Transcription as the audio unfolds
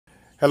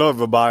Hello,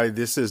 everybody.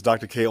 This is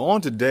Dr. K. On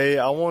today,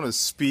 I want to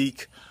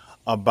speak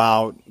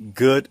about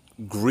good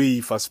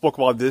grief. I spoke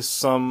about this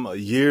some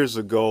years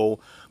ago,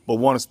 but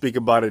want to speak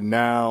about it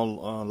now.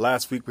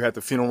 Last week, we had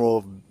the funeral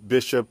of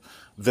Bishop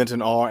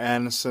Vinton R.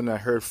 Anderson. I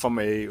heard from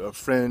a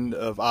friend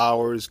of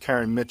ours,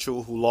 Karen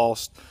Mitchell, who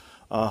lost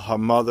her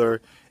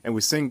mother, and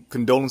we sing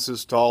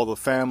condolences to all the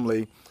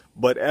family.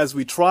 But as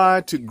we try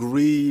to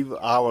grieve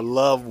our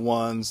loved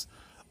ones,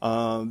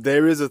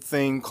 there is a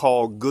thing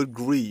called good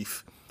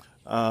grief.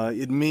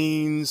 It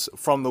means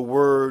from the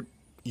word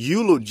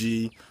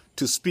eulogy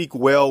to speak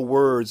well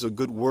words or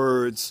good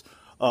words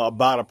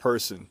about a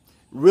person.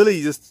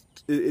 Really, just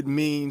it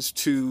means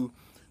to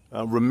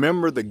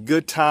remember the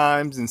good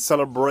times and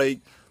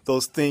celebrate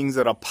those things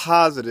that are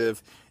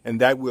positive,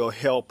 and that will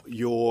help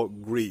your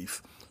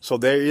grief. So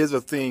there is a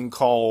thing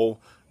called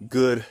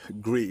good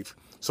grief.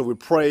 So we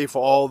pray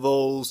for all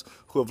those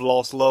who have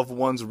lost loved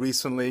ones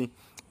recently.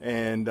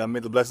 And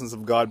may the blessings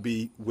of God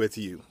be with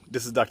you.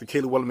 This is Dr.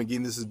 Caleb Weller McGee,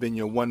 and this has been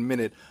your 1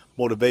 minute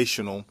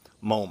motivational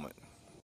moment.